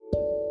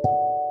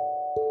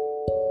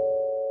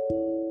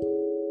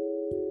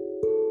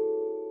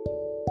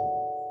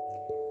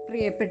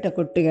പ്രിയപ്പെട്ട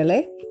കുട്ടികളെ,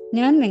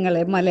 ഞാൻ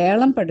നിങ്ങളെ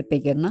മലയാളം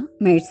പഠിപ്പിക്കുന്ന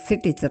മേഴ്സി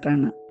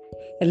ടീച്ചറാണ്.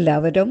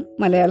 എല്ലാവരും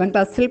മലയാളം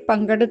ക്ലാസ്സിൽ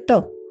പങ്കെടുത്തോ?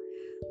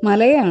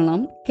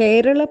 മലയാളം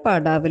കേരള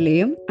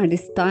പാഠാവലിയും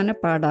അടിസ്ഥാന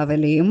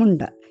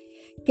പാഠാവലിയുമുണ്ട്.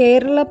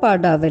 കേരള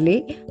പാഠാവലി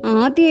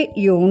ആദ്യ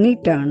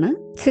യൂണിറ്റാണ്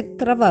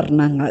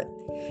ചിത്രവർണ്ണങ്ങൾ.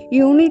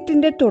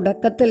 യൂണിറ്റിൻ്റെ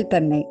തുടക്കത്തിൽ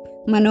തന്നെ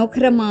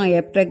മനോഹരമായ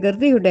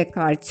പ്രകൃതിയുടെ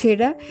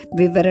കാഴ്ചയുടെ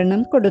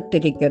വിവരണം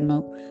കൊടുത്തിരിക്കുന്നു.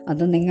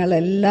 അത്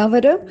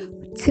നിങ്ങളെല്ലാവരും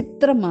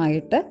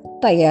ചിത്രമായിട്ട്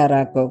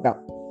തയ്യാറാക്കുക.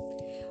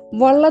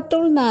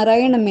 വള്ളത്തോൾ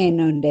നാരായണ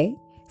മേനോൻ്റെ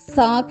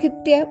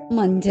സാഹിത്യ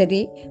മഞ്ജരി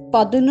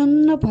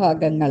 11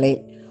 ഭാഗങ്ങളിൽ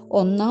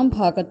ഒന്നാം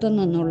ഭാഗത്തു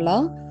നിന്നുള്ള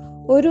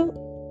ഒരു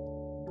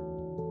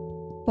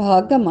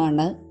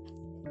ഭാഗമാണ്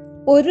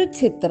ഒരു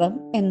ചിത്രം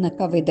എന്ന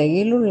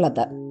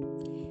കവിതയിലുള്ളത്.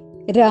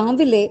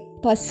 രാവിലെ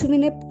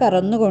പശുവിനെ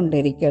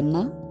കറന്നുകൊണ്ടിരിക്കുന്ന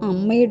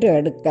അമ്മയുടെ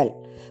അടുക്കൽ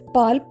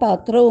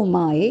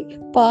പാൽപാത്രവുമായി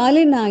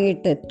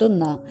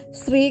പാലിനായിട്ടെത്തുന്ന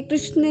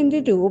ശ്രീകൃഷ്ണൻ്റെ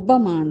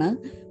രൂപമാണ്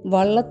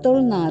വള്ളത്തോൾ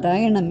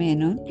നാരായണ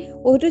മേനോൻ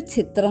ഒരു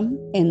ചിത്രം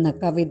എന്ന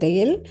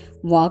കവിതയിൽ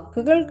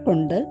വാക്കുകൾ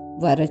കൊണ്ട്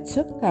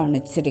വരച്ചു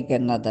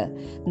കാണിച്ചിരിക്കുന്നത്.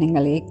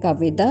 നിങ്ങൾ ഈ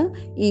കവിത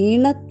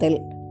ഈണത്തിൽ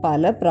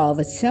പല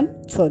പ്രാവശ്യം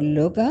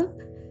ചൊല്ലുക,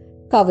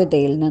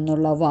 കവിതയിൽ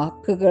നിന്നുള്ള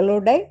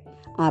വാക്കുകളുടെ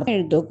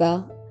എഴുതുക.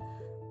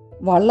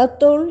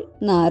 വള്ളത്തോൾ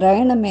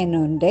നാരായണ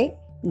മേനോൻ്റെ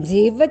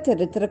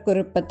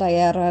ജീവചരിത്രക്കുറിപ്പ്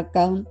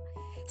തയ്യാറാക്കാം.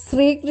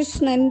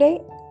 ശ്രീകൃഷ്ണൻ്റെ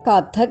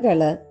കഥകൾ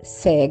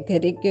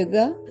ശേഖരിക്കുക.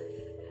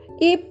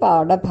 ഈ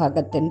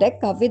പാഠഭാഗത്തിൻ്റെ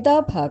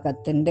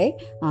കവിതാഭാഗത്തിൻ്റെ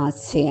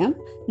ആശയം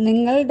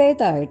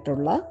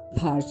നിങ്ങളുടേതായിട്ടുള്ള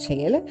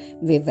ഭാഷയിൽ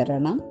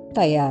വിവരണം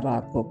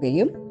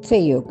തയ്യാറാക്കുകയും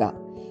ചെയ്യുക.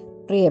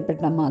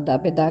 പ്രിയപ്പെട്ട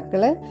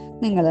മാതാപിതാക്കളെ,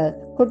 നിങ്ങൾ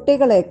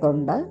കുട്ടികളെ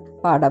കൊണ്ട്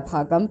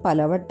പാഠഭാഗം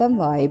പലവട്ടം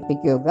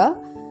വായിപ്പിക്കുക.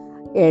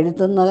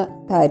 എഴുതുന്ന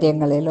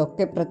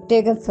കാര്യങ്ങളിലൊക്കെ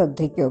പ്രത്യേകം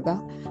ശ്രദ്ധിക്കുക.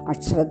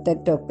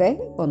 അക്ഷരത്തെറ്റൊക്കെ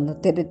ഒന്ന്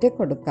തിരുത്തി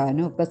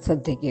കൊടുക്കാനും ഒക്കെ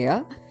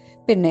ശ്രദ്ധിക്കുക.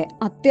 പിന്നെ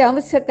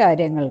അത്യാവശ്യ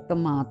കാര്യങ്ങൾക്ക്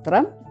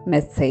മാത്രം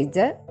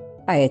മെസ്സേജ്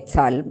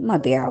അയച്ചാൽ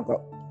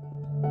മതിയാകും.